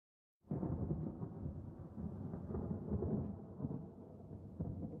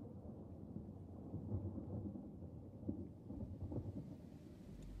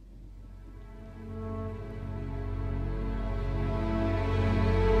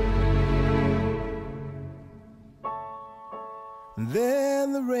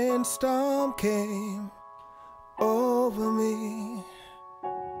Then the rainstorm came over me.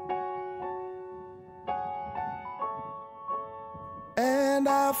 And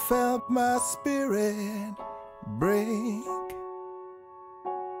I felt my spirit break.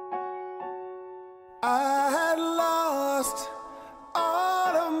 I had lost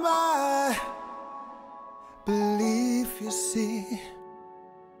all of my belief, you see,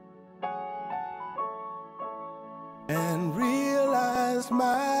 and realized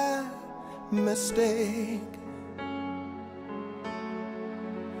my mistake.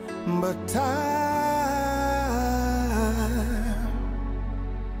 But time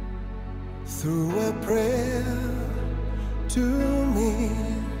threw a prayer to me,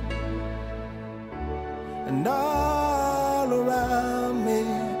 and all around me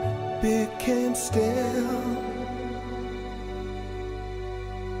became still.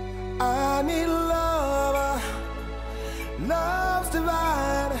 I need love, love's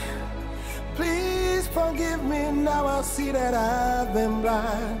divine. Please forgive me, now I see that I've been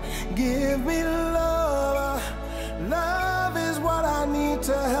blind. Give me love, love is what I need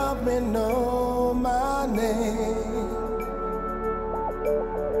to help me know my name.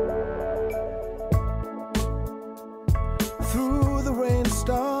 Through the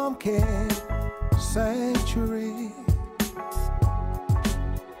rainstorm came sanctuary.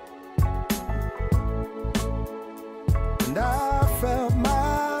 And I felt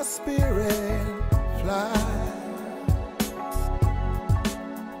my spirit fly.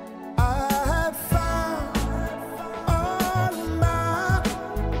 I had found all of my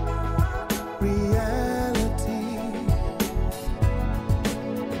reality.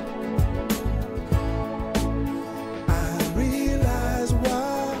 I realized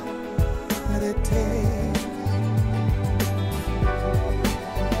what it takes.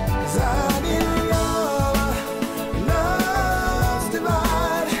 'Cause I need love, love's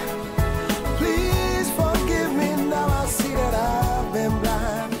divine. Please forgive me, now I see that I've been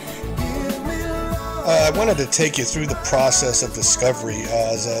blind. Give me love. I wanted to take you through the process of discovery,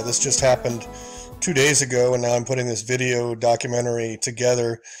 as this just happened 2 days ago, and now I'm putting this video documentary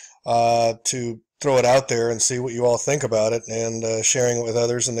together to throw it out there and see what you all think about it, and sharing it with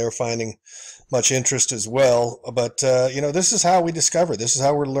others, and they're finding much interest as well. But you know, this is how we discover. This is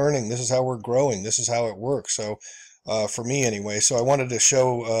how we're learning. This is how we're growing. This is how it works. So for me anyway, so I wanted to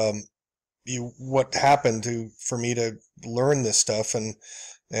show you what happened for me to learn this stuff and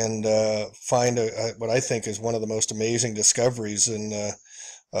find what I think is one of the most amazing discoveries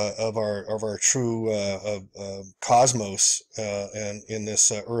of our true cosmos and in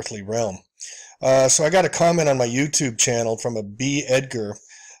this earthly realm. So I got a comment on my YouTube channel from a B. Edgar,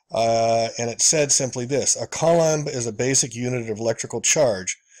 and it said simply this: a Coulomb is a basic unit of electrical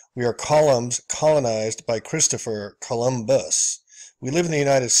charge. We are Coulombs colonized by Christopher Columbus. We live in the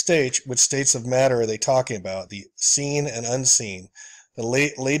United States. Which states of matter are they talking about? The seen and unseen. The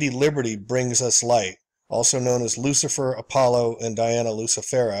Lady Liberty brings us light, also known as Lucifer, Apollo, and Diana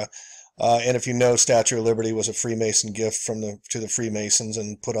Lucifera. And if you know, Statue of Liberty was a Freemason gift to the Freemasons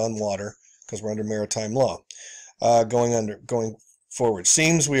and put on water because we're under maritime law. Going forward,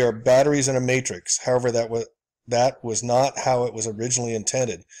 seems we are batteries in a matrix. However, that was not how it was originally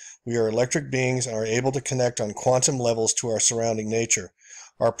intended. We are electric beings and are able to connect on quantum levels to our surrounding nature.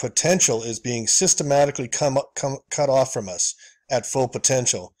 Our potential is being systematically cut off from us at full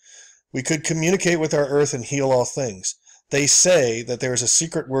potential. We could communicate with our earth and heal all things. They say that there is a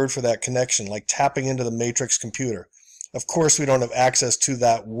secret word for that connection, like tapping into the matrix computer. Of course, we don't have access to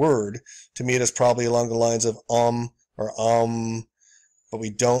that word. To me, it is probably along the lines of or but we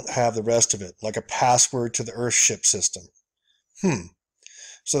don't have the rest of it, like a password to the Earthship system.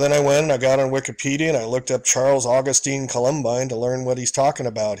 So then I went and I got on Wikipedia and I looked up Charles Augustine Columbine to learn what he's talking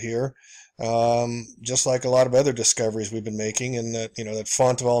about here. Just like a lot of other discoveries we've been making, and that, you know, that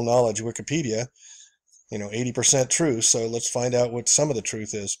font of all knowledge, Wikipedia, you know, 80% truth. So let's find out what some of the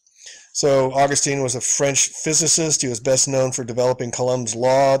truth is. So Augustine was a French physicist. He was best known for developing Coulomb's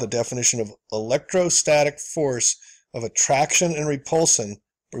law, the definition of electrostatic force of attraction and repulsion,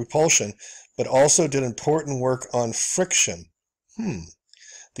 but also did important work on friction.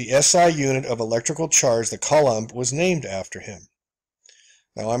 The SI unit of electrical charge, the Coulomb, was named after him.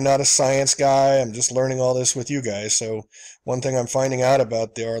 Now, I'm not a science guy. I'm just learning all this with you guys. So one thing I'm finding out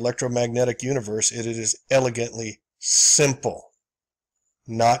about our electromagnetic universe, it is elegantly simple,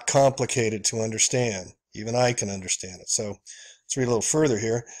 not complicated to understand. Even I can understand it. So let's read a little further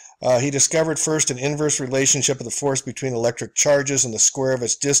here. He discovered first an inverse relationship of the force between electric charges and the square of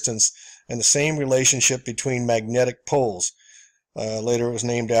its distance, and the same relationship between magnetic poles. Later it was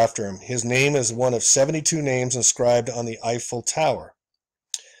named after him. His name is one of 72 names inscribed on the Eiffel Tower.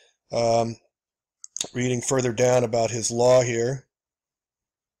 Reading further down about his law here,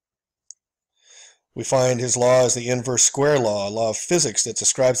 we find his law is the inverse square law, a law of physics that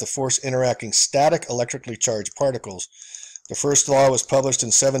describes the force interacting static electrically charged particles. The first law was published in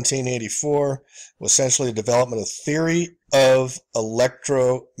 1784, was essentially a development of theory of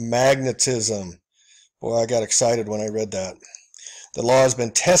electromagnetism. Boy, I got excited when I read that. The law has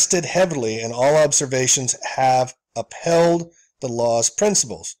been tested heavily, and all observations have upheld the law's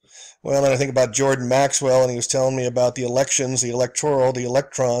principles. Well, and I think about Jordan Maxwell, and he was telling me about the elections, the electoral, the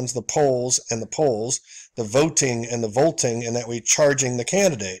electrons, the polls, the voting and the volting, and that we're charging the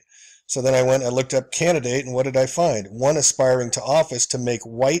candidate. So then I looked up candidate, and what did I find? One aspiring to office to make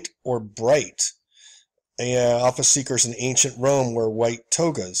white or bright. Office seekers in ancient Rome wore white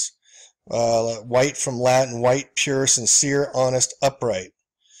togas. White from Latin, white, pure, sincere, honest, upright.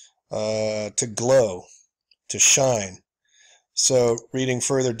 To glow, to shine. So reading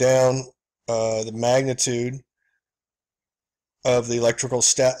further down, the magnitude of the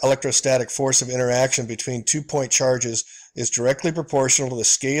electrostatic force of interaction between 2-point charges is directly proportional to the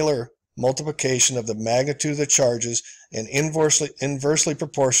scalar multiplication of the magnitude of the charges and inversely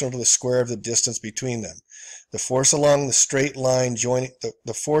proportional to the square of the distance between them. The force along the straight line joining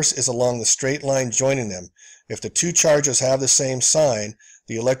the force is along the straight line joining them. If the two charges have the same sign,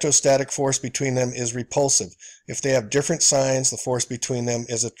 the electrostatic force between them is repulsive. If they have different signs, the force between them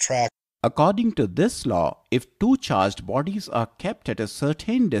is attractive. According to this law, if two charged bodies are kept at a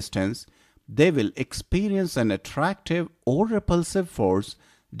certain distance, they will experience an attractive or repulsive force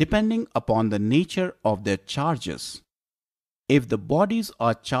depending upon the nature of their charges. If the bodies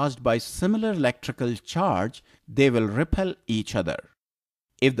are charged by similar electrical charge, they will repel each other.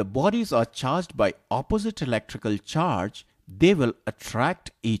 If the bodies are charged by opposite electrical charge, they will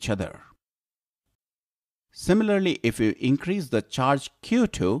attract each other. Similarly, if you increase the charge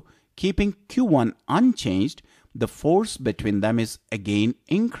Q2, keeping Q1 unchanged, the force between them is again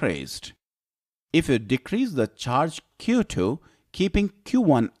increased. If you decrease the charge Q2, keeping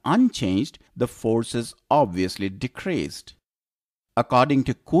Q1 unchanged, the force is obviously decreased. According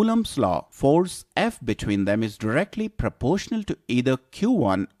to Coulomb's law, force F between them is directly proportional to either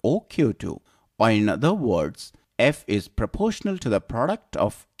Q1 or Q2, or in other words, F is proportional to the product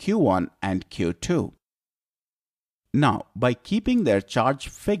of Q1 and Q2. Now, by keeping their charge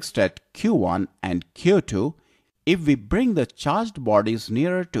fixed at Q1 and Q2, if we bring the charged bodies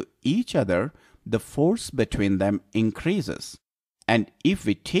nearer to each other, the force between them increases. And if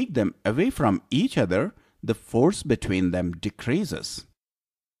we take them away from each other, the force between them decreases.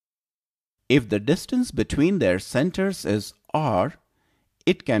 If the distance between their centers is r,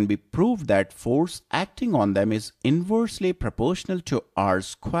 it can be proved that force acting on them is inversely proportional to r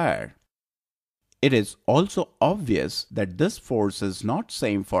square. It is also obvious that this force is not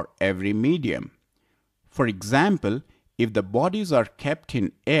same for every medium. For example, if the bodies are kept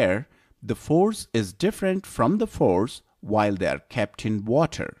in air, the force is different from the force while they are kept in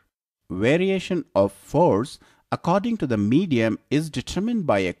water. Variation of force according to the medium is determined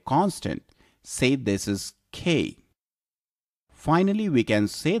by a constant. Say this is K. Finally, we can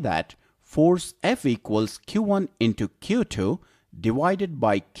say that force F equals Q1 into Q2 divided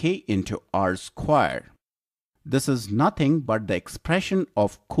by K into R square. This is nothing but the expression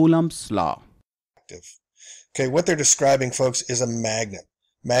of Coulomb's law. Okay, what they're describing, folks, is a magnet.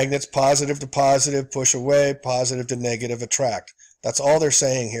 Magnets positive to positive push away, positive to negative attract. That's all they're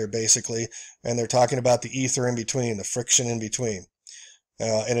saying here, basically, and they're talking about the ether in between, the friction in between,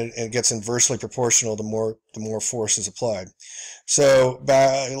 and it gets inversely proportional the more force is applied. So,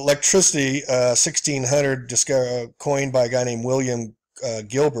 electricity, 1600, coined by a guy named William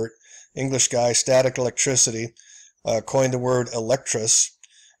Gilbert, English guy, static electricity, coined the word electrus.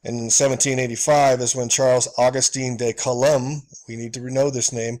 In 1785 is when Charles Augustin de Coulomb, we need to know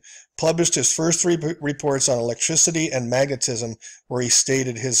this name, published his first 3 reports on electricity and magnetism, where he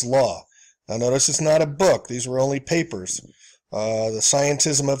stated his law. Now notice it's not a book, these were only papers. The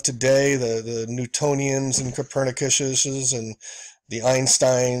scientism of today, the Newtonians and Copernicuses and the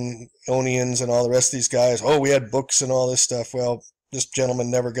Einsteinians and all the rest of these guys, oh, we had books and all this stuff. Well, this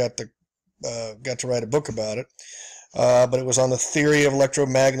gentleman never got to write a book about it. But it was on the theory of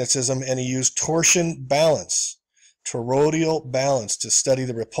electromagnetism, and he used torsion balance, toroidal balance, to study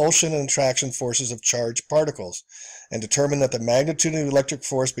the repulsion and attraction forces of charged particles. and determined that the magnitude of the electric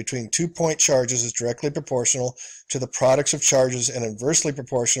force between 2-point charges is directly proportional to the products of charges and inversely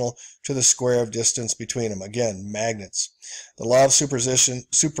proportional to the square of distance between them. Again, magnets. The law of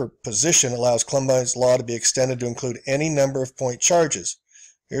superposition allows Coulomb's law to be extended to include any number of point charges.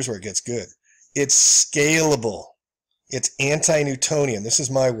 Here's where it gets good. It's scalable. It's anti-Newtonian. This is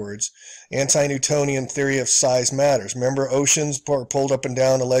my words. Anti-Newtonian theory of size matters. Remember, oceans are pulled up and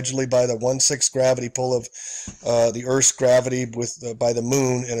down allegedly by the 1/6 gravity pull of the Earth's gravity by the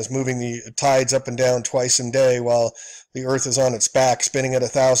moon, and is moving the tides up and down twice a day while the Earth is on its back spinning at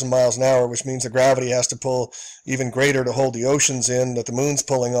 1,000 miles an hour, which means the gravity has to pull even greater to hold the oceans in that the moon's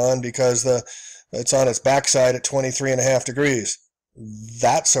pulling on because it's on its backside at 23.5 degrees.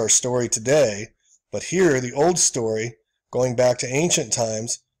 That's our story today. But here, the old story, going back to ancient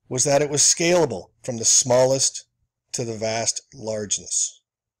times, was that it was scalable from the smallest to the vast largeness.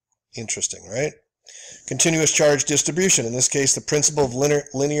 Interesting, right? Continuous charge distribution. In this case, the principle of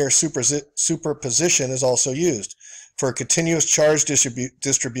linear superposition is also used. For a continuous charge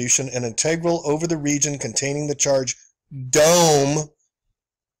distribution, an integral over the region containing the charge dome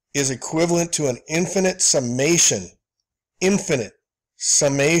is equivalent to an infinite summation. Infinite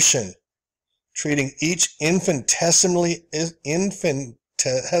summation. Treating each infinitesimal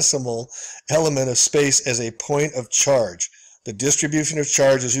element of space as a point of charge. The distribution of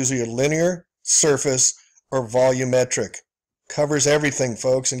charge is usually a linear, surface, or volumetric. Covers everything,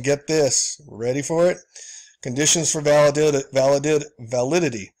 folks, and get this. Ready for it? Conditions for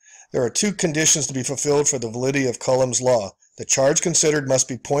validity. There are 2 conditions to be fulfilled for the validity of Coulomb's law. The charge considered must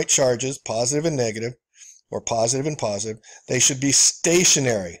be point charges, positive and negative, or positive and positive. They should be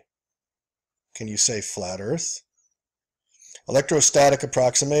stationary. Can you say flat Earth? Electrostatic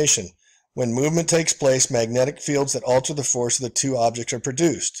approximation. When movement takes place, magnetic fields that alter the force of the 2 objects are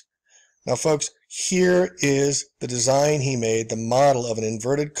produced. Now, folks, here is the design he made, the model of an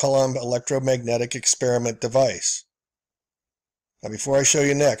inverted Coulomb electromagnetic experiment device. Now, before I show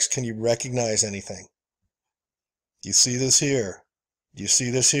you next, can you recognize anything? Do you see this here? Do you see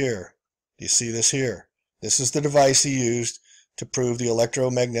this here? Do you see this here? This is the device he used to prove the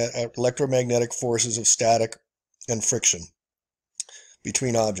electromagnetic forces of static and friction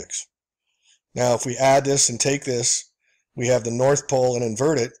between objects. Now, if we add this and take this, we have the North Pole and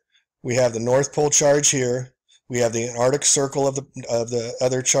invert it. We have the North Pole charge here. We have the Antarctic circle of the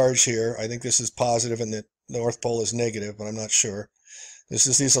other charge here. I think this is positive and the North Pole is negative, but I'm not sure. This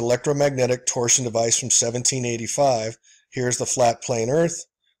is this electromagnetic torsion device from 1785. Here's the flat plane Earth.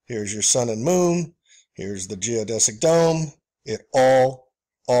 Here's your sun and moon. Here's the geodesic dome. It all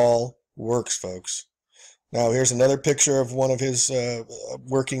works, folks. Now, here's another picture of one of his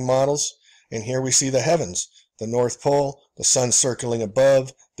working models. And here we see the heavens, the North Pole, the sun circling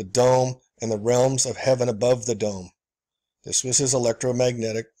above, the dome, and the realms of heaven above the dome. This was his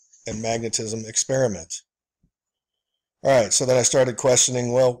electromagnetic and magnetism experiment. All right, so then I started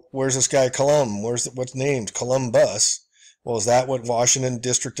questioning, well, where's this guy Coulomb? What's named? Columbus. Well, is that what Washington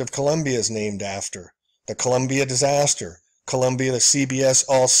District of Columbia is named after? The Columbia disaster. Columbia, the CBS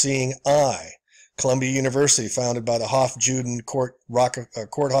all-seeing eye. Columbia University, founded by the Court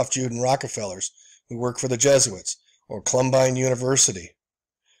Hoff-Juden Rockefellers, who work for the Jesuits, or Columbine University.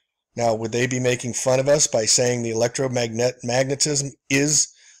 Now, would they be making fun of us by saying the electromagnetism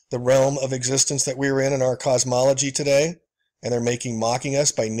is the realm of existence that we're in our cosmology today, and they're mocking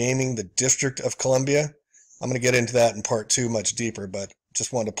us by naming the District of Columbia? I'm going to get into that in part 2 much deeper, but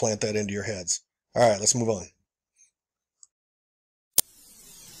just wanted to plant that into your heads. All right, let's move on.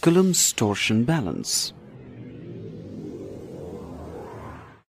 Coulomb's torsion balance.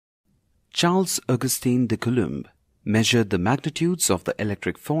 Charles Augustin de Coulomb measured the magnitudes of the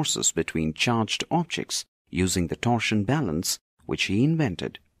electric forces between charged objects using the torsion balance which he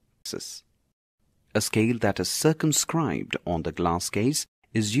invented. A scale that is circumscribed on the glass case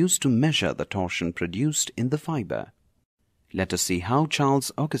is used to measure the torsion produced in the fiber. Let us see how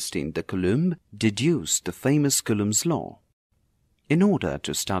Charles Augustin de Coulomb deduced the famous Coulomb's law. In order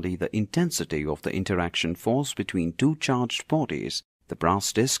to study the intensity of the interaction force between 2 charged bodies, the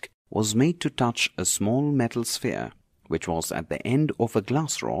brass disc was made to touch a small metal sphere, which was at the end of a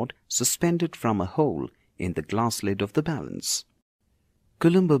glass rod suspended from a hole in the glass lid of the balance.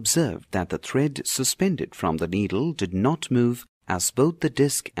 Coulomb observed that the thread suspended from the needle did not move as both the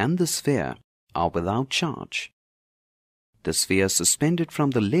disc and the sphere are without charge. The sphere suspended from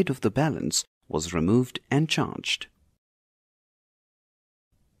the lid of the balance was removed and charged.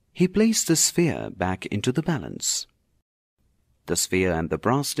 He placed the sphere back into the balance. The sphere and the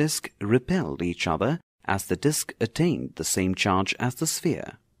brass disc repelled each other as the disc attained the same charge as the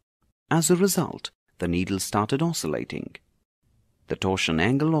sphere. As a result, the needle started oscillating. The torsion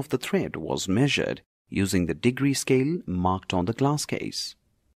angle of the thread was measured using the degree scale marked on the glass case.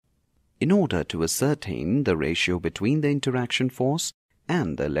 In order to ascertain the ratio between the interaction force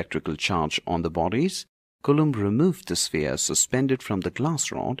and the electrical charge on the bodies, Coulomb removed the sphere suspended from the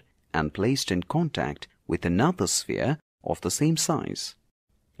glass rod and placed in contact with another sphere of the same size.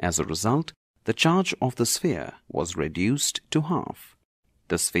 As a result, the charge of the sphere was reduced to half.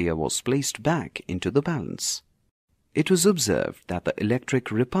 The sphere was placed back into the balance. It was observed that the electric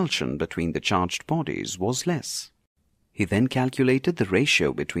repulsion between the charged bodies was less. He then calculated the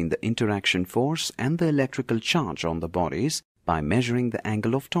ratio between the interaction force and the electrical charge on the bodies by measuring the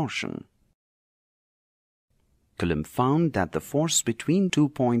angle of torsion. Coulomb found that the force between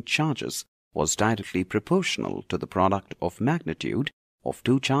 2-point charges was directly proportional to the product of magnitude of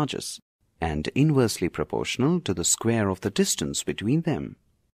two charges and inversely proportional to the square of the distance between them.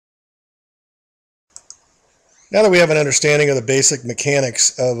 Now that we have an understanding of the basic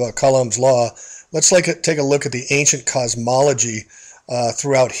mechanics of Coulomb's law, let's take a look at the ancient cosmology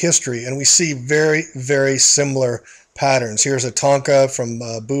throughout history, and we see very, very similar patterns. Here's a Tonka from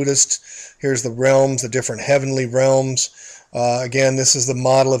Buddhist. Here's the realms, the different heavenly realms. Again, this is the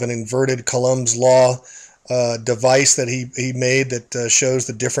model of an inverted Coulomb's law device that he made that shows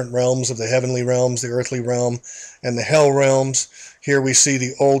the different realms of the heavenly realms, the earthly realm, and the hell realms. Here we see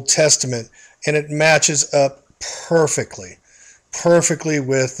the Old Testament, and it matches up perfectly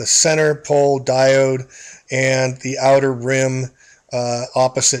with the center pole diode and the outer rim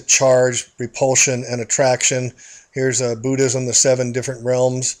opposite charge, repulsion, and attraction. Here's Buddhism, the 7 different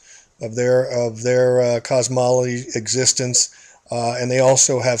realms of their cosmology existence. And they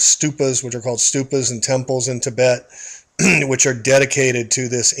also have stupas, which are called stupas and temples in Tibet, which are dedicated to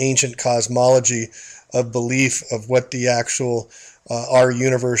this ancient cosmology of belief of what the actual our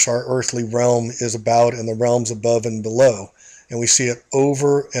universe, our earthly realm is about, and the realms above and below. And we see it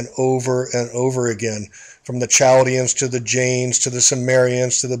over and over and over again, from the Chaldeans to the Jains to the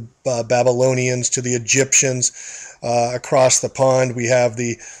Sumerians to the Babylonians to the Egyptians. Across the pond we have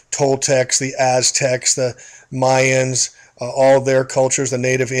the Toltecs, the Aztecs, the Mayans, all their cultures, the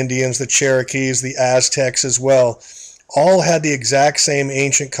native Indians, the Cherokees, the Aztecs as well, all had the exact same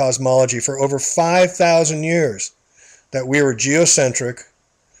ancient cosmology for over 5,000 years, that we were geocentric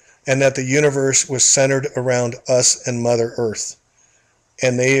and that the universe was centered around us and Mother Earth.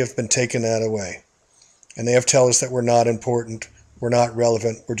 And they have been taking that away. And they have told us that we're not important, we're not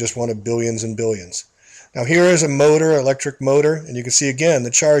relevant, we're just one of billions and billions. Now here is a motor, electric motor, and you can see again the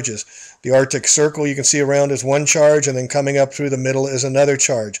charges. The Arctic Circle you can see around is one charge, and then coming up through the middle is another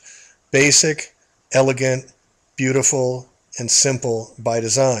charge. Basic, elegant, beautiful, and simple by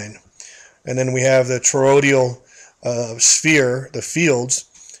design. And then we have the toroidal sphere, the fields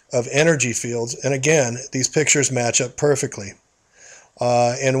of energy fields, and again these pictures match up perfectly.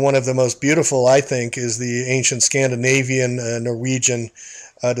 And one of the most beautiful, I think, is the ancient Scandinavian, Norwegian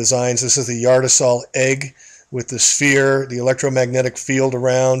designs. This is the Yardasol egg with the sphere, the electromagnetic field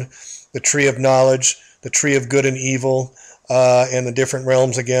around, the tree of knowledge, the tree of good and evil, and the different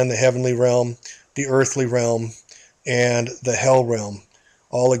realms again, the heavenly realm, the earthly realm, and the hell realm,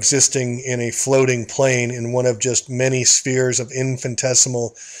 all existing in a floating plane in one of just many spheres of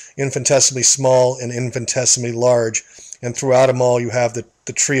infinitesimally small and infinitesimally large. And throughout them all you have the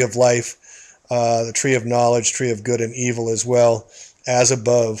tree of life, the tree of knowledge, tree of good and evil as well. As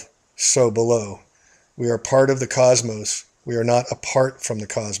above, so below. We are part of the cosmos. We are not apart from the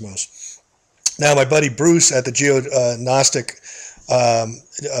cosmos. Now my buddy Bruce at the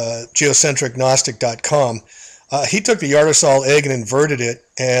geocentricgnostic.com, he took the Yardasol egg and inverted it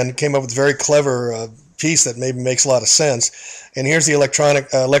and came up with a very clever piece that maybe makes a lot of sense. And here's the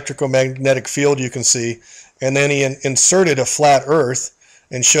electromagnetic field you can see. And then he inserted a flat Earth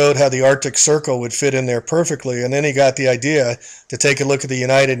and showed how the Arctic Circle would fit in there perfectly. And then he got the idea to take a look at the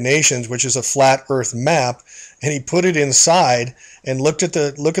United Nations, which is a flat Earth map, and he put it inside and look at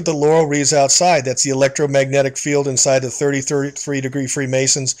the laurel wreaths outside. That's the electromagnetic field inside the 33 degree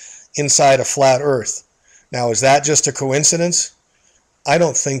Freemasons inside a flat Earth. Now, is that just a coincidence? I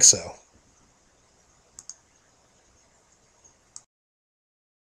don't think so.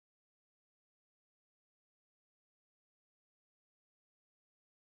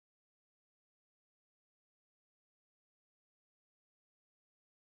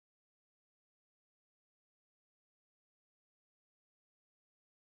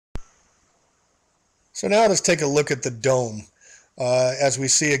 So now let's take a look at the dome. As we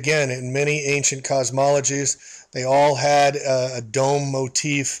see again in many ancient cosmologies, they all had a dome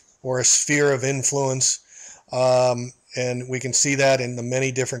motif or a sphere of influence. and we can see that in the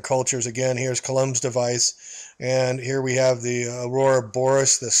many different cultures. Again, here's Coulomb's device, and here we have the Aurora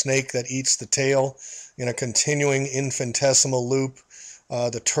Boreas, the snake that eats the tail in a continuing infinitesimal loop.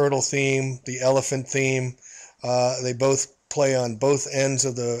 The turtle theme, the elephant theme, they both play on both ends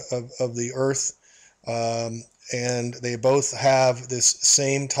of the earth, and they both have this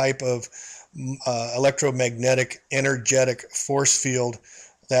same type of electromagnetic energetic force field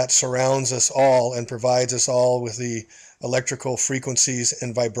that surrounds us all and provides us all with the electrical frequencies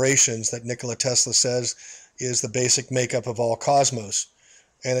and vibrations that Nikola Tesla says is the basic makeup of all cosmos.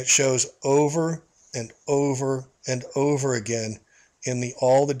 And it shows over and over and over again in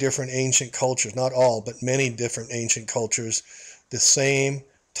all the different ancient cultures, not all, but many different ancient cultures, the same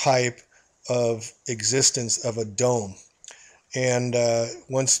type of existence of a dome. And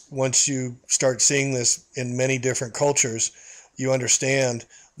once you start seeing this in many different cultures, you understand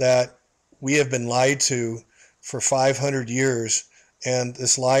that we have been lied to for 500 years, and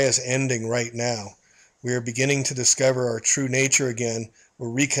this lie is ending right now. We are beginning to discover our true nature again. We're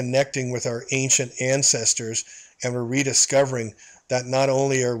reconnecting with our ancient ancestors, and we're rediscovering that not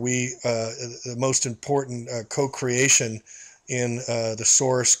only are we the most important co-creation in the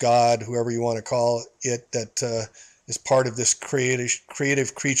source, God, whoever you want to call it, that is part of this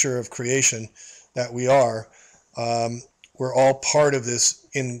creative creature of creation that we are. We're all part of this,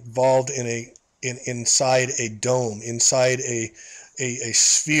 involved inside a dome, inside a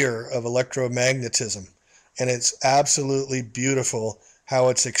sphere of electromagnetism. And it's absolutely beautiful how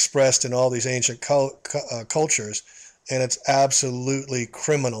it's expressed in all these ancient cultures. And it's absolutely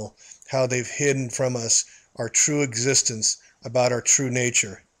criminal how they've hidden from us our true existence about our true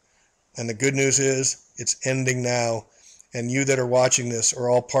nature. And the good news is it's ending now. And you that are watching this are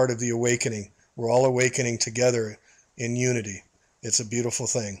all part of the awakening. We're all awakening together in unity. It's a beautiful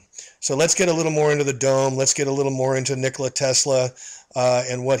thing. So let's get a little more into the dome. Let's get a little more into Nikola Tesla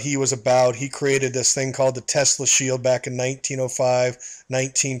and what he was about. He created this thing called the Tesla shield back in 1905,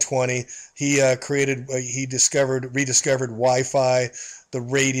 1920. He rediscovered Wi-Fi, the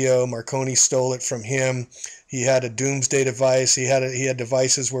radio. Marconi stole it from him. He had a doomsday device. He had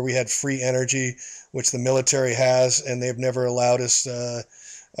devices where we had free energy, which the military has, and they've never allowed us to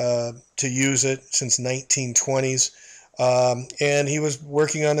use it since 1920s. And he was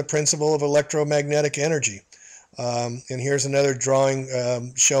working on the principle of electromagnetic energy. And here's another drawing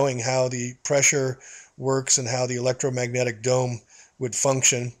showing how the pressure works and how the electromagnetic dome would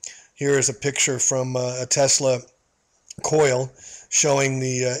function. Here is a picture from a Tesla coil showing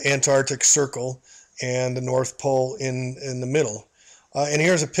the Antarctic Circle and the North Pole in the middle. And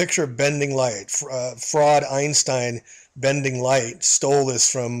here's a picture of bending light. Fraud Einstein bending light stole this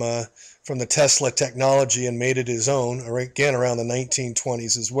from the Tesla technology and made it his own, again around the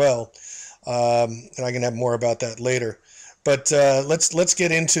 1920s as well. And I can have more about that later. But let's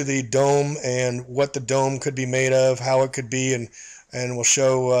get into the dome and what the dome could be made of, how it could be, and we'll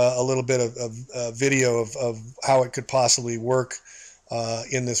show a little bit of video of how it could possibly work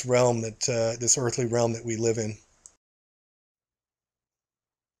in this realm, this earthly realm that we live in.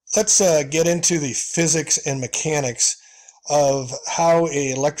 Let's get into the physics and mechanics of how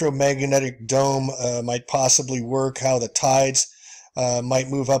an electromagnetic dome might possibly work, how the tides might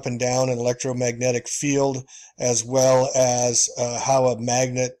move up and down an electromagnetic field, as well as how a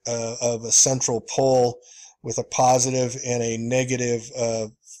magnet of a central pole with a positive and a negative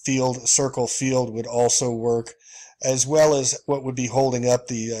circle field would also work, as well as what would be holding up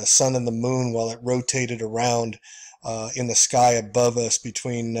the sun and the moon while it rotated around in the sky above us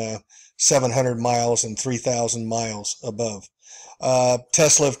between 700 miles and 3,000 miles above.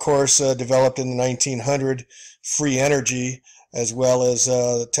 Tesla, of course, developed in the 1900s free energy, as well as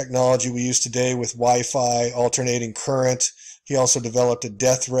the technology we use today with Wi-Fi, alternating current. He also developed a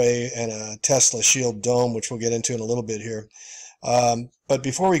death ray and a Tesla shield dome, which we'll get into in a little bit here. But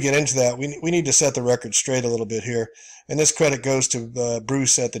before we get into that, we need to set the record straight a little bit here. And this credit goes to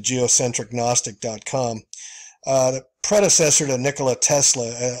Bruce at the geocentricgnostic.com. The predecessor to Nikola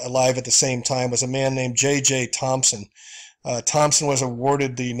Tesla, alive at the same time, was a man named J.J. Thomson. Thomson was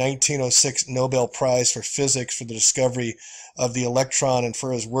awarded the 1906 Nobel Prize for Physics for the discovery of the electron and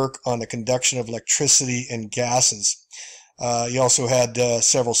for his work on the conduction of electricity and gases. He also had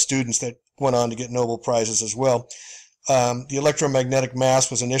several students that went on to get Nobel Prizes as well. The electromagnetic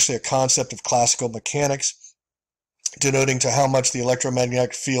mass was initially a concept of classical mechanics, denoting to how much the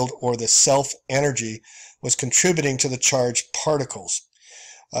electromagnetic field or the self-energy was contributing to the charged particles.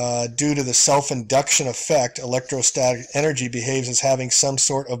 Due to the self-induction effect, electrostatic energy behaves as having some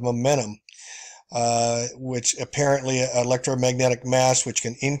sort of momentum, which apparently electromagnetic mass, which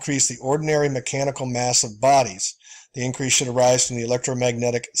can increase the ordinary mechanical mass of bodies. The increase should arise from the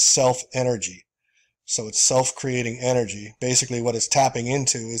electromagnetic self-energy. So it's self-creating energy. Basically what it's tapping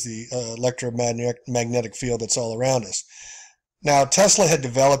into is the electromagnetic field that's all around us. Now, Tesla had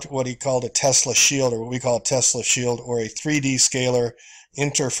developed what he called a Tesla shield, or what we call a Tesla shield, or a 3D scalar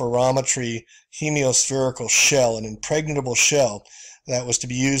interferometry hemiospherical shell, an impregnable shell that was to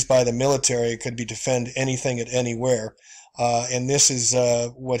be used by the military. It could be defend anything at anywhere. And this is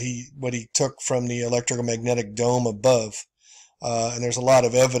what he took from the electromagnetic dome above. And there's a lot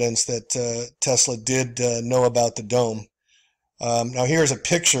of evidence that Tesla did know about the dome. Now here's a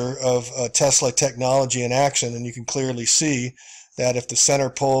picture of Tesla technology in action, and you can clearly see that if the center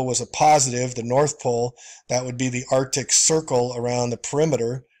pole was a positive, the North Pole, that would be the Arctic Circle around the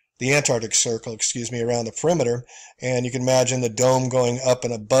perimeter, the Antarctic Circle, excuse me, around the perimeter, and you can imagine the dome going up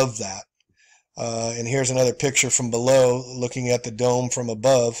and above that. And here's another picture from below, looking at the dome from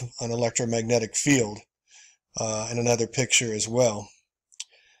above, an electromagnetic field, and another picture as well.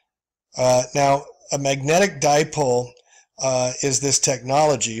 Now, a magnetic dipole is this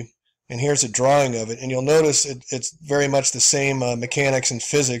technology, and here's a drawing of it, and you'll notice it's very much the same mechanics and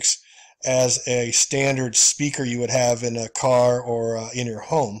physics as a standard speaker you would have in a car or in your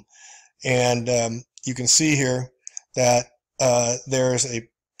home. And you can see here that there's a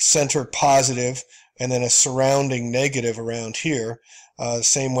center positive and then a surrounding negative around here.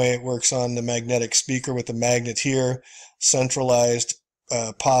 Same way it works on the magnetic speaker with the magnet here, centralized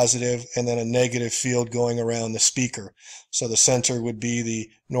positive, and then a negative field going around the speaker. So the center would be the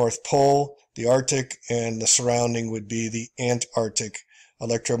North Pole, the Arctic, and the surrounding would be the Antarctic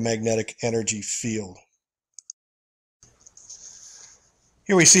electromagnetic energy field.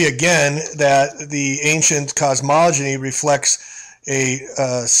 Here we see again that the ancient cosmology reflects a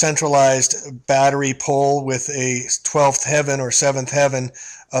centralized battery pole with a 12th heaven or 7th heaven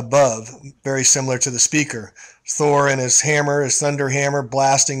above, very similar to the speaker. Thor and his hammer, his thunder hammer,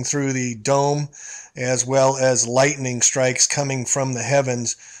 blasting through the dome, as well as lightning strikes coming from the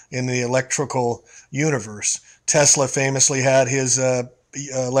heavens in the electrical universe. Tesla famously had his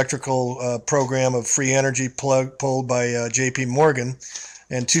electrical program of free energy pulled by J.P. Morgan,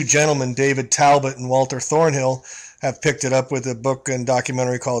 and two gentlemen, David Talbot and Walter Thornhill, have picked it up with a book and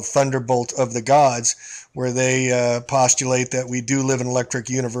documentary called Thunderbolt of the Gods, where they postulate that we do live in an electric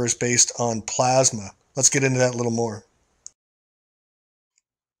universe based on plasma. Let's get into that a little more.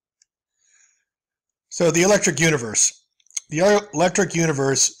 So the electric universe. The electric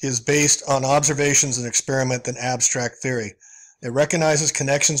universe is based on observations and experiment than abstract theory. It recognizes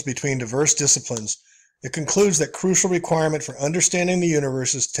connections between diverse disciplines. It concludes that crucial requirement for understanding the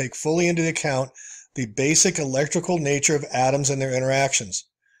universe is to take fully into account the basic electrical nature of atoms and their interactions.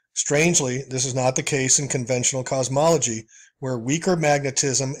 Strangely, this is not the case in conventional cosmology, where weaker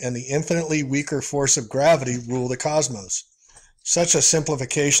magnetism and the infinitely weaker force of gravity rule the cosmos. Such a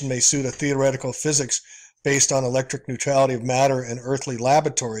simplification may suit a theoretical physics based on electric neutrality of matter in earthly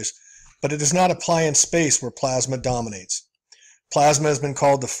laboratories, but it does not apply in space where plasma dominates. Plasma has been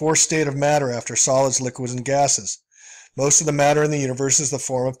called the fourth state of matter after solids, liquids, and gases. Most of the matter in the universe is the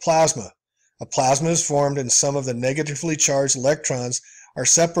form of plasma. A plasma is formed and some of the negatively charged electrons are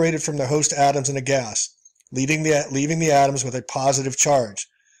separated from the host atoms in a gas, leaving the atoms with a positive charge.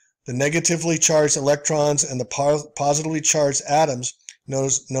 The negatively charged electrons and the positively charged atoms,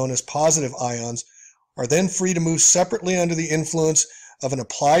 known as positive ions, are then free to move separately under the influence of an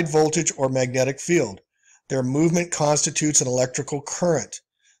applied voltage or magnetic field. Their movement constitutes an electrical current.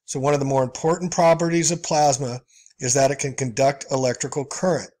 So one of the more important properties of plasma is that it can conduct electrical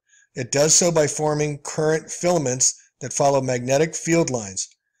current. It does so by forming current filaments that follow magnetic field lines.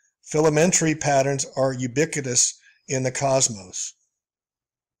 Filamentary patterns are ubiquitous in the cosmos.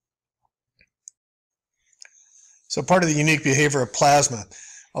 So part of the unique behavior of plasma.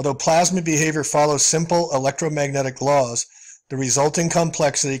 Although plasma behavior follows simple electromagnetic laws, the resulting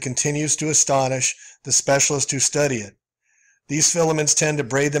complexity continues to astonish the specialists who study it. These filaments tend to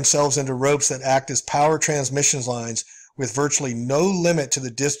braid themselves into ropes that act as power transmission lines with virtually no limit to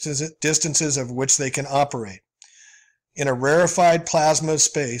the distances of which they can operate. In a rarefied plasma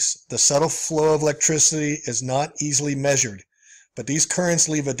space, the subtle flow of electricity is not easily measured, but these currents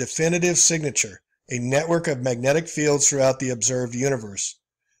leave a definitive signature, a network of magnetic fields throughout the observed universe.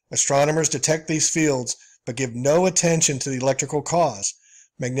 Astronomers detect these fields, but give no attention to the electrical cause.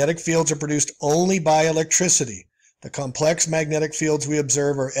 Magnetic fields are produced only by electricity. The complex magnetic fields we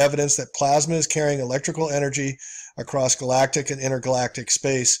observe are evidence that plasma is carrying electrical energy across galactic and intergalactic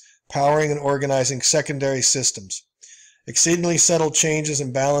space, powering and organizing secondary systems. Exceedingly subtle changes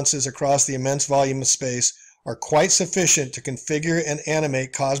and balances across the immense volume of space are quite sufficient to configure and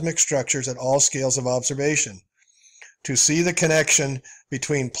animate cosmic structures at all scales of observation. To see the connection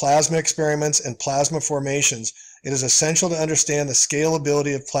between plasma experiments and plasma formations, it is essential to understand the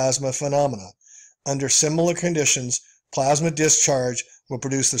scalability of plasma phenomena. Under similar conditions, plasma discharge will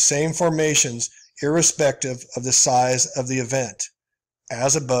produce the same formations irrespective of the size of the event.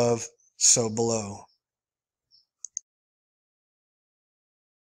 As above, so below.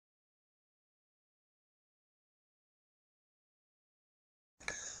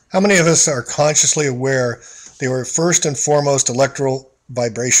 How many of us are consciously aware they were first and foremost electro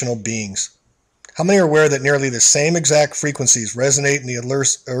vibrational beings? How many are aware that nearly the same exact frequencies resonate in the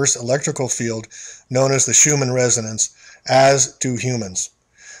Earth's electrical field, known as the Schumann resonance, as do humans?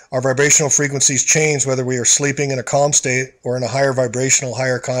 Our vibrational frequencies change whether we are sleeping in a calm state or in a higher vibrational,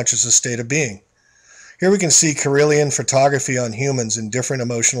 higher consciousness state of being. Here we can see Kirlian photography on humans in different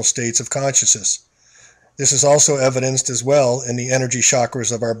emotional states of consciousness. This is also evidenced as well in the energy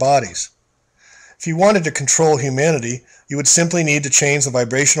chakras of our bodies. If you wanted to control humanity, you would simply need to change the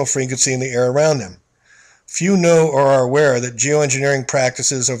vibrational frequency in the air around them. Few know or are aware that geoengineering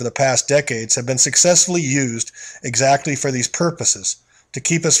practices over the past decades have been successfully used exactly for these purposes, to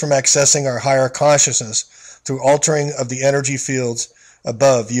keep us from accessing our higher consciousness through altering of the energy fields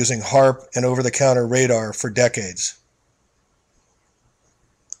above using HAARP and over-the-counter radar for decades.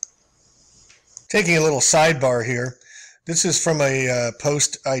 Taking a little sidebar here, this is from a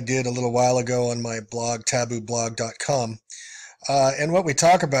post I did a little while ago on my blog, tabooblog.com. And what we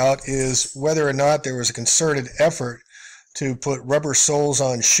talk about is whether or not there was a concerted effort to put rubber soles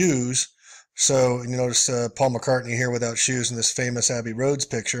on shoes. So you notice Paul McCartney here without shoes in this famous Abbey Roads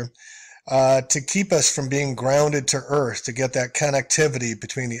picture, to keep us from being grounded to Earth, to get that connectivity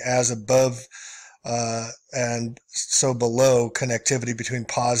between the as above and so below connectivity between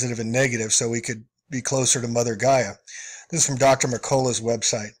positive and negative, so we could be closer to Mother Gaia. This is from Dr. Mercola's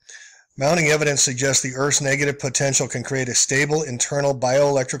website. Mounting evidence suggests the Earth's negative potential can create a stable internal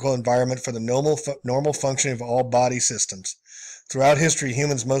bioelectrical environment for the normal functioning of all body systems. Throughout history,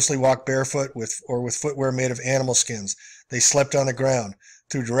 humans mostly walked barefoot with footwear made of animal skins. They slept on the ground.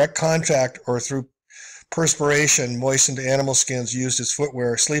 Through direct contact or through perspiration, moistened animal skins used as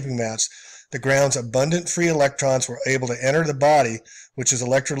footwear or sleeping mats, the ground's abundant free electrons were able to enter the body, which is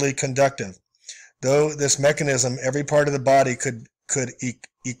electrically conductive. Though this mechanism, every part of the body could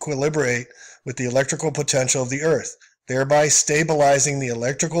equilibrate with the electrical potential of the Earth, thereby stabilizing the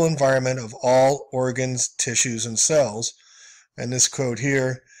electrical environment of all organs, tissues, and cells. And this quote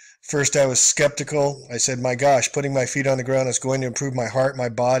here, first I was skeptical. I said, my gosh, putting my feet on the ground is going to improve my heart, my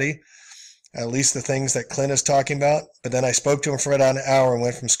body, at least the things that Clint is talking about. But then I spoke to him for about an hour and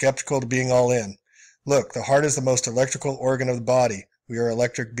went from skeptical to being all in. Look, the heart is the most electrical organ of the body. We are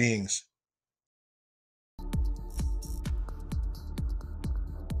electric beings.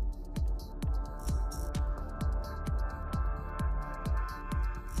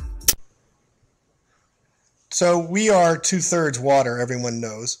 So we are 2/3 water, everyone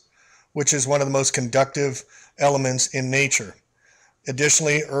knows, which is one of the most conductive elements in nature.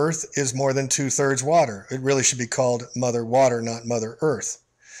 Additionally, Earth is more than 2/3 water. It really should be called Mother Water, not Mother Earth.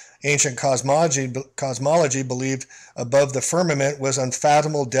 Ancient cosmology believed above the firmament was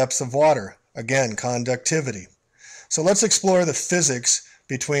unfathomable depths of water. Again, conductivity. So let's explore the physics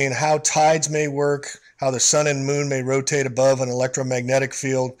between how tides may work, how the sun and moon may rotate above an electromagnetic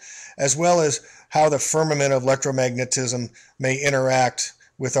field, as well as how the firmament of electromagnetism may interact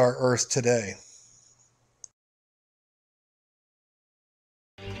with our Earth today.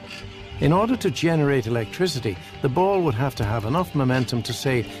 In order to generate electricity, the ball would have to have enough momentum to,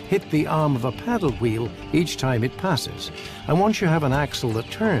 say, hit the arm of a paddle wheel each time it passes. And once you have an axle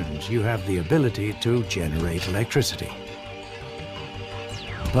that turns, you have the ability to generate electricity.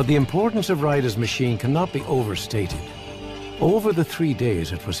 But the importance of Ryder's machine cannot be overstated. Over the 3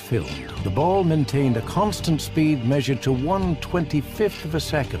 days it was filmed, the ball maintained a constant speed measured to 1/25th of a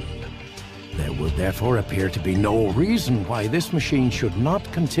second. There would therefore appear to be no reason why this machine should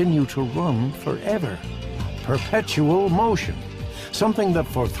not continue to run forever. Perpetual motion, something that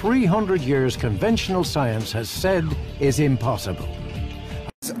for 300 years conventional science has said is impossible.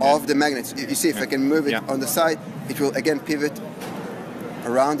 Of the magnets, you see, if I can move it on the side, it will again pivot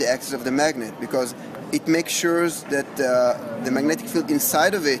around the axis of the magnet, because it makes sure that the magnetic field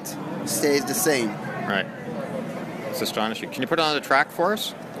inside of it stays the same. Right. It's astonishing. Can you put it on the track for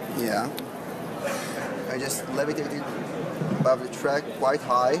us? Yeah. I just levitate it above the track quite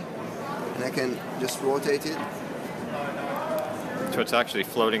high, and I can just rotate it. So it's actually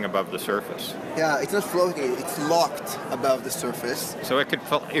floating above the surface. Yeah, it's not floating, it's locked above the surface. So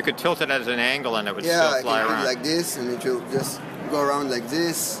you could tilt it at an angle and it would still fly around. Yeah, I can do it like this, and it will just go around like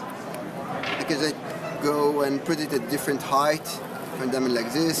this. Because go and put it at different height, turn them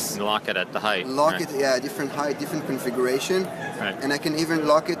like this. And lock it at the height. Lock right. it, yeah, different height, different configuration. Right. And I can even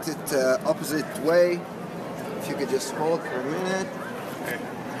lock it at opposite way. If you could just hold for a minute.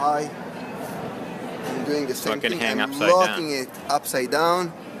 High. I'm doing the same thing. I'm locking it upside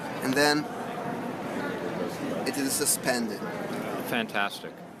down, and then it is suspended.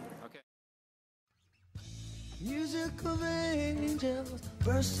 Fantastic. Okay. Music of angels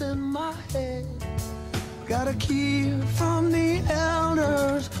bursts in my head. Got a key from the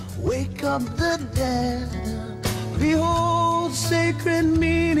elders, wake up the dead. Behold, sacred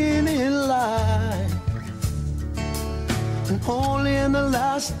meaning in life. And only in the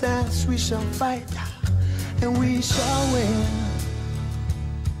last dance we shall fight, and we shall win.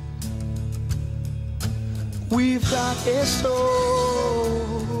 We've got a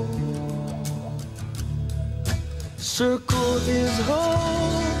soul. Circle is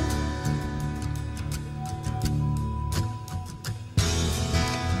home.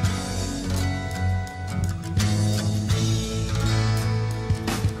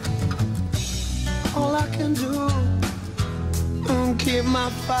 All I can do is keep my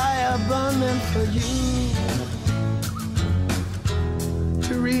fire burning for you,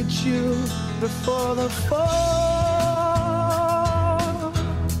 to reach you before the fall.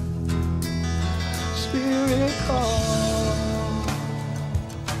 Spirit call.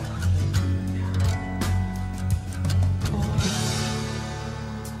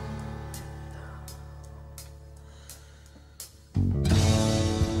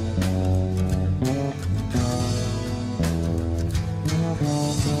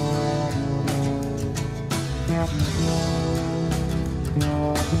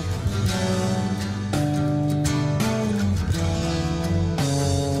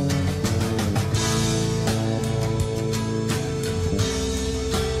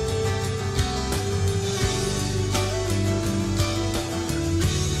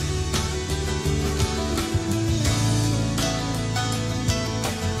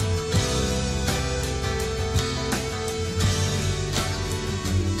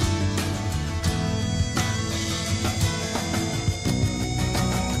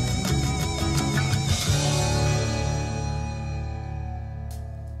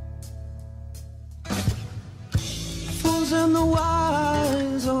 And the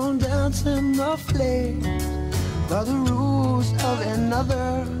wise on dancing the flames by the rules of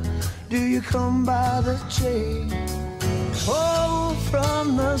another. Do you come by the chain? Oh,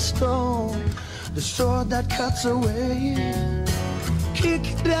 from the stone, the sword that cuts away. Kick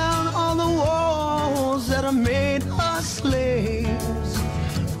down all the walls that have made us slaves.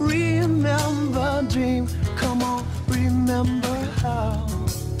 Remember, dream, come on, remember how.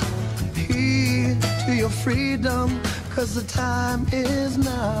 Heed to your freedom, 'cause the time is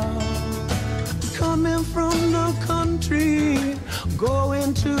now. Coming from the country,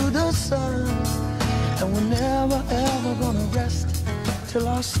 going to the sun, and we're never ever gonna rest till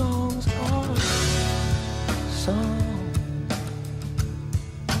our songs are sung.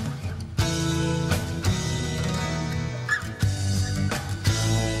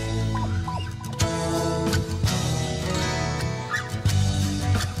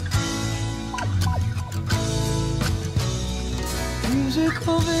 Music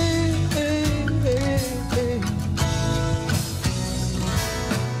of age.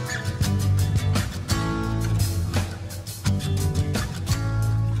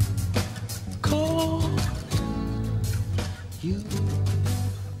 Call you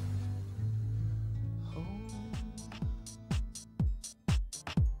home.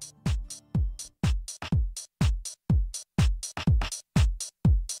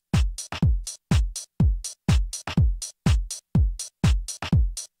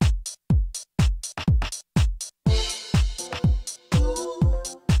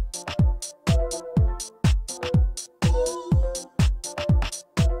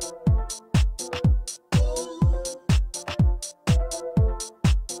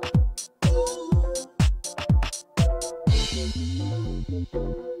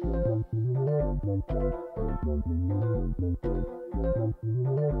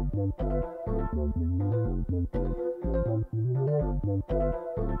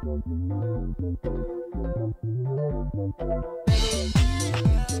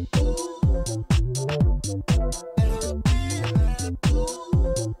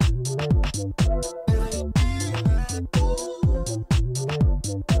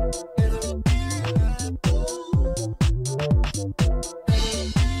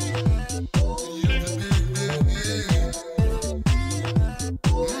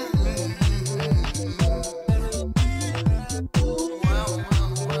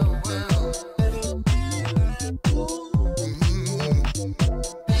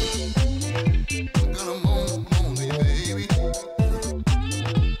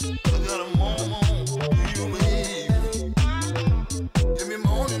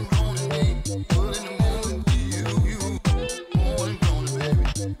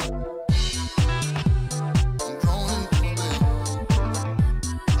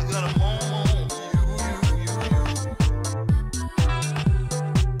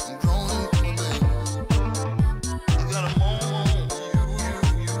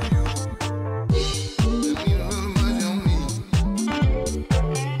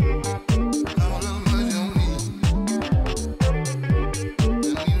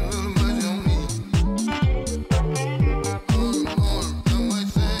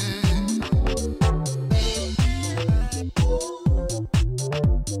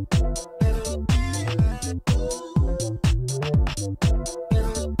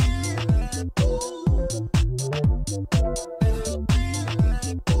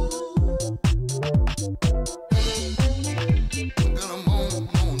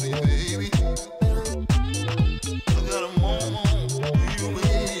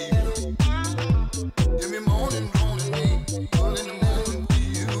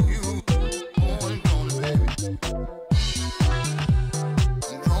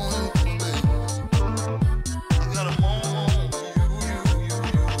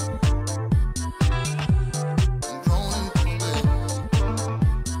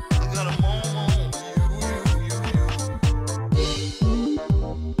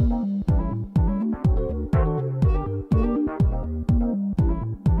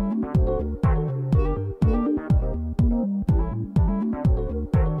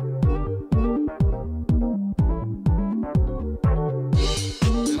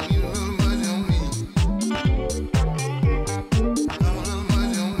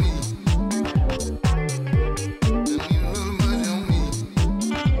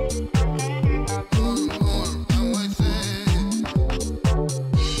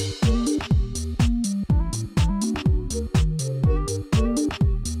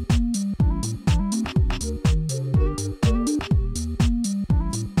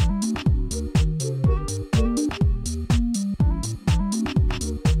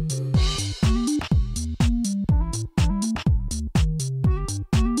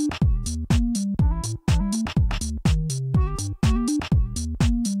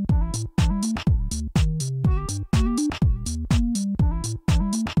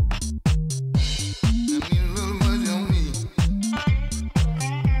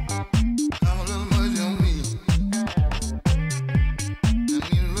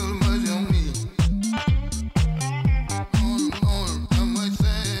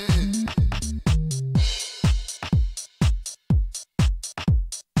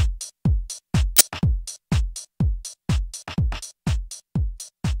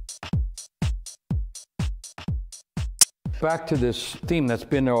 Back to this theme that's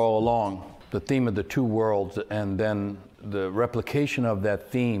been there all along, the theme of the two worlds, and then the replication of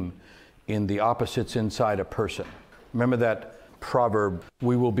that theme in the opposites inside a person. Remember that proverb,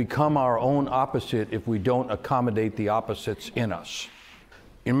 we will become our own opposite if we don't accommodate the opposites in us.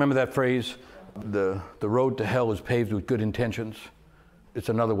 You remember that phrase, the road to hell is paved with good intentions? It's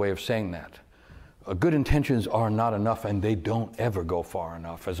another way of saying that. Good intentions are not enough, and they don't ever go far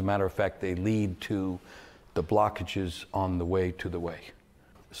enough. As a matter of fact, they lead to the blockages on the way to the way.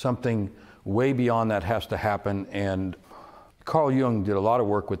 Something way beyond that has to happen, and Carl Jung did a lot of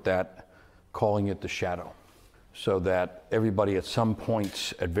work with that, calling it the shadow, so that everybody at some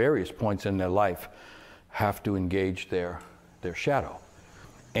points, at various points in their life, have to engage their shadow.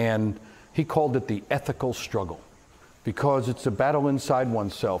 And he called it the ethical struggle, because it's a battle inside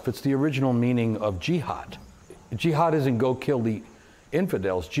oneself. It's the original meaning of jihad. Jihad isn't go kill the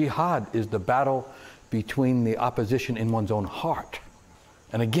infidels. Jihad is the battle between the opposition in one's own heart.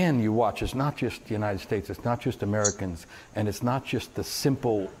 And again, you watch, it's not just the United States, it's not just Americans, and it's not just the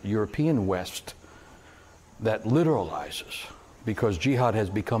simple European West that literalizes, because jihad has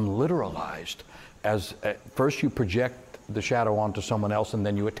become literalized as first you project the shadow onto someone else and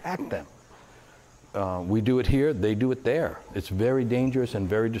then you attack them. We do it here, they do it there. It's very dangerous and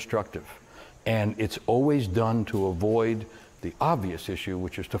very destructive. And it's always done to avoid the obvious issue,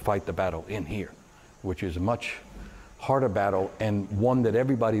 which is to fight the battle in here, which is a much harder battle and one that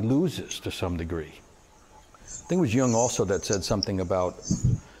everybody loses to some degree. I think it was Jung also that said something about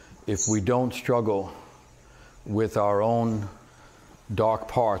if we don't struggle with our own dark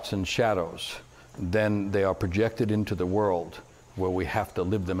parts and shadows, then they are projected into the world where we have to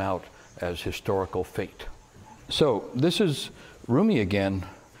live them out as historical fate. So this is Rumi again,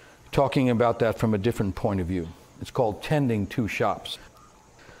 talking about that from a different point of view. It's called tending two shops.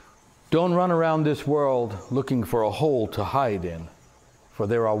 Don't run around this world looking for a hole to hide in, for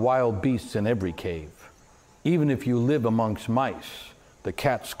there are wild beasts in every cave. Even if you live amongst mice, the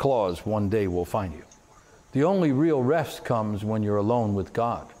cat's claws one day will find you. The only real rest comes when you're alone with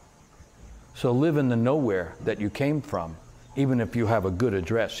God. So live in the nowhere that you came from, even if you have a good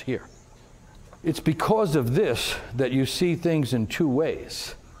address here. It's because of this that you see things in two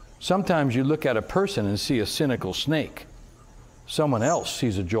ways. Sometimes you look at a person and see a cynical snake. Someone else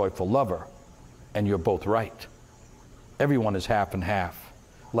sees a joyful lover, and you're both right. Everyone is half and half,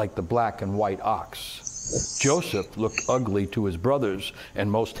 like the black and white ox. Joseph looked ugly to his brothers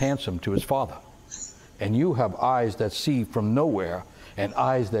and most handsome to his father. And you have eyes that see from nowhere and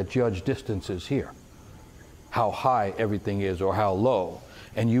eyes that judge distances here. How high everything is or how low,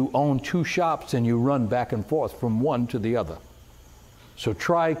 and you own 2 shops and you run back and forth from one to the other. So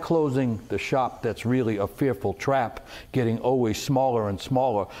try closing the shop that's really a fearful trap, getting always smaller and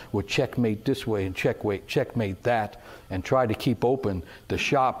smaller with checkmate this way and checkmate that, and try to keep open the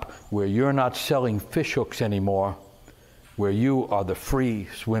shop where you're not selling fish hooks anymore, where you are the free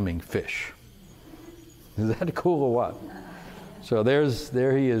swimming fish. Is that cool or what? So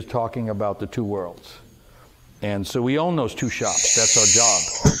there he is talking about the 2 worlds. And so we own those 2 shops. That's our job.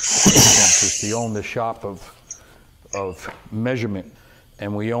 Is to own the shop of measurement.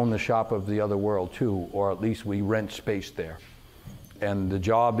 And we own the shop of the other world too, or at least we rent space there. And the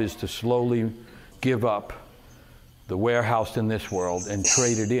job is to slowly give up the warehouse in this world and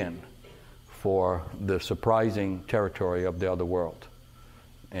trade it in for the surprising territory of the other world.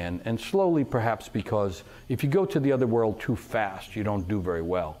 And slowly perhaps, because if you go to the other world too fast, you don't do very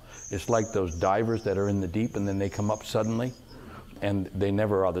well. It's like those divers that are in the deep and then they come up suddenly and they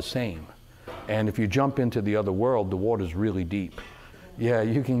never are the same. And if you jump into the other world, the water's really deep. Yeah,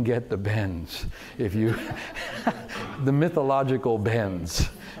 you can get the bends if you, the mythological bends,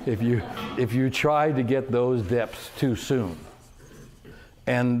 if you try to get those depths too soon.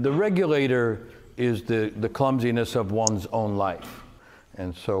 And the regulator is the clumsiness of one's own life.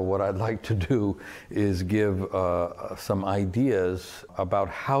 And so what I'd like to do is give some ideas about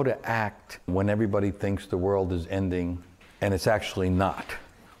how to act when everybody thinks the world is ending and it's actually not,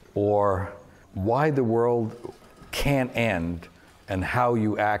 or why the world can't end and how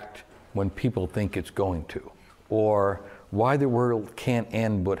you act when people think it's going to, or why the world can't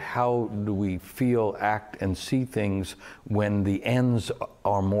end, but how do we feel, act, and see things when the ends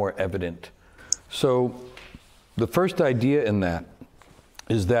are more evident. So the first idea in that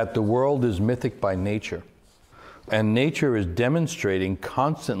is that the world is mythic by nature, and nature is demonstrating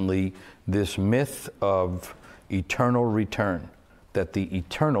constantly this myth of eternal return, that the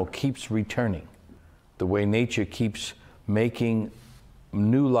eternal keeps returning, the way nature keeps making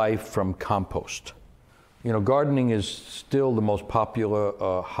new life from compost. You know, gardening is still the most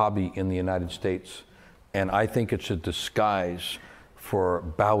popular hobby in the United States, and I think it's a disguise for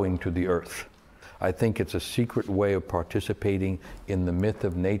bowing to the earth. I think it's a secret way of participating in the myth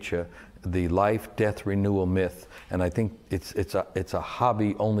of nature, the life, death, renewal myth, and I think it's a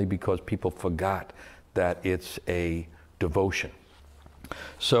hobby only because people forgot that it's a devotion.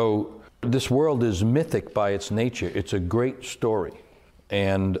 So this world is mythic by its nature. It's a great story.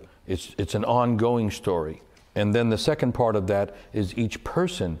 And it's an ongoing story. And then the second part of that is each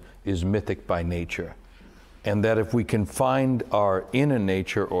person is mythic by nature. And that if we can find our inner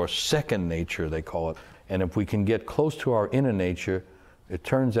nature, or second nature they call it, and if we can get close to our inner nature, it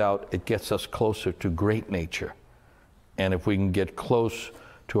turns out it gets us closer to great nature. And if we can get close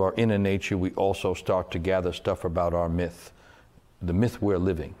to our inner nature, we also start to gather stuff about our myth, the myth we're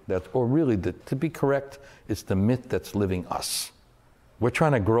living. Or really, to be correct, it's the myth that's living us. We're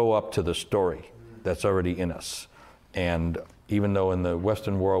trying to grow up to the story that's already in us. And even though in the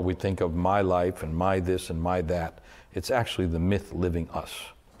Western world we think of my life and my this and my that, it's actually the myth living us.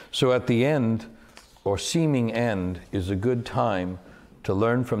 So at the end, or seeming end, is a good time to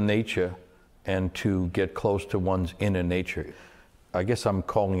learn from nature and to get close to one's inner nature. I guess I'm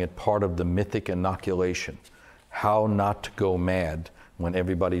calling it part of the mythic inoculation. How not to go mad when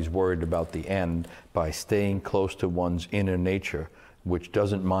everybody's worried about the end by staying close to one's inner nature, which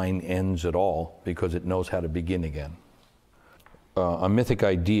doesn't mind ends at all because it knows how to begin again. A mythic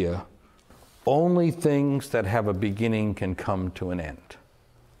idea, only things that have a beginning can come to an end.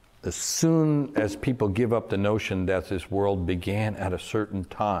 As soon as people give up the notion that this world began at a certain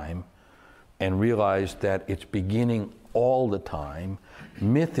time and realize that it's beginning all the time,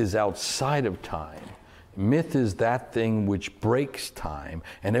 myth is outside of time. Myth is that thing which breaks time,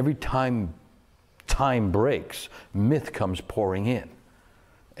 and every time time breaks, myth comes pouring in.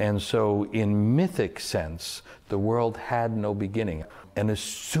 And so in mythic sense, the world had no beginning. And as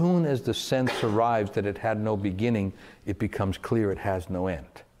soon as the sense arrives that it had no beginning, it becomes clear it has no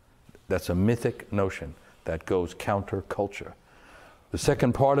end. That's a mythic notion that goes counter-culture. The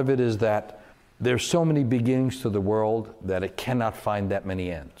second part of it is that there's so many beginnings to the world that it cannot find that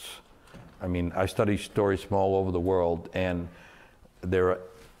many ends. I mean, I study stories from all over the world, and there are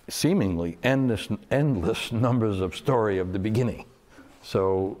seemingly endless numbers of story of the beginning.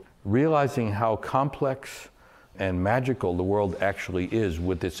 So realizing how complex and magical the world actually is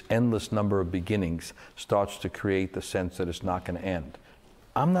with its endless number of beginnings starts to create the sense that it's not going to end.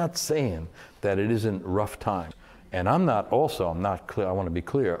 I'm not saying that it isn't rough time. And I'm not clear, I want to be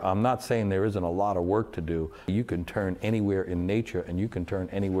clear, I'm not saying there isn't a lot of work to do. You can turn anywhere in nature and you can turn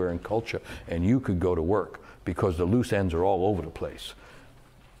anywhere in culture and you could go to work because the loose ends are all over the place.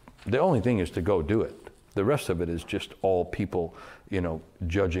 The only thing is to go do it. The rest of it is just all people, you know,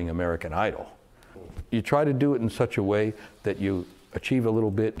 judging American Idol. You try to do it in such a way that you achieve a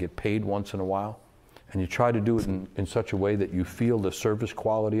little bit, get paid once in a while, and you try to do it in such a way that you feel the service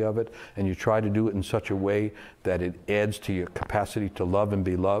quality of it, and you try to do it in such a way that it adds to your capacity to love and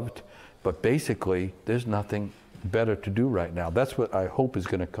be loved. But basically, there's nothing better to do right now. That's what I hope is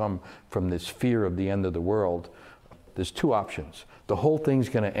going to come from this fear of the end of the world. There's two options. The whole thing's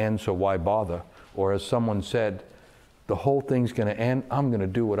going to end, so why bother? Or as someone said, the whole thing's going to end, I'm going to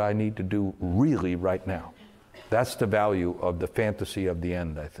do what I need to do really right now. That's the value of the fantasy of the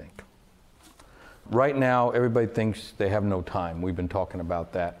end, I think. Right now, everybody thinks they have no time. We've been talking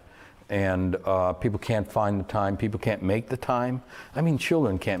about that. And people can't find the time. People can't make the time. I mean,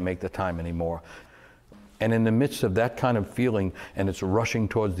 children can't make the time anymore. And in the midst of that kind of feeling, and it's rushing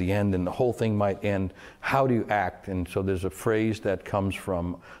towards the end, and the whole thing might end, how do you act? And so there's a phrase that comes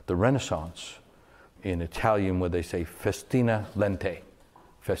from the Renaissance in Italian where they say, festina lente.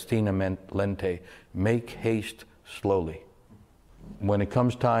 Festina lente, make haste slowly. When it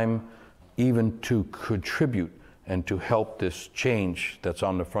comes time even to contribute and to help this change that's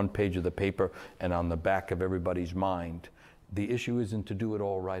on the front page of the paper and on the back of everybody's mind, the issue isn't to do it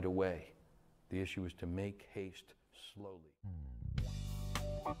all right away. The issue is to make haste slowly.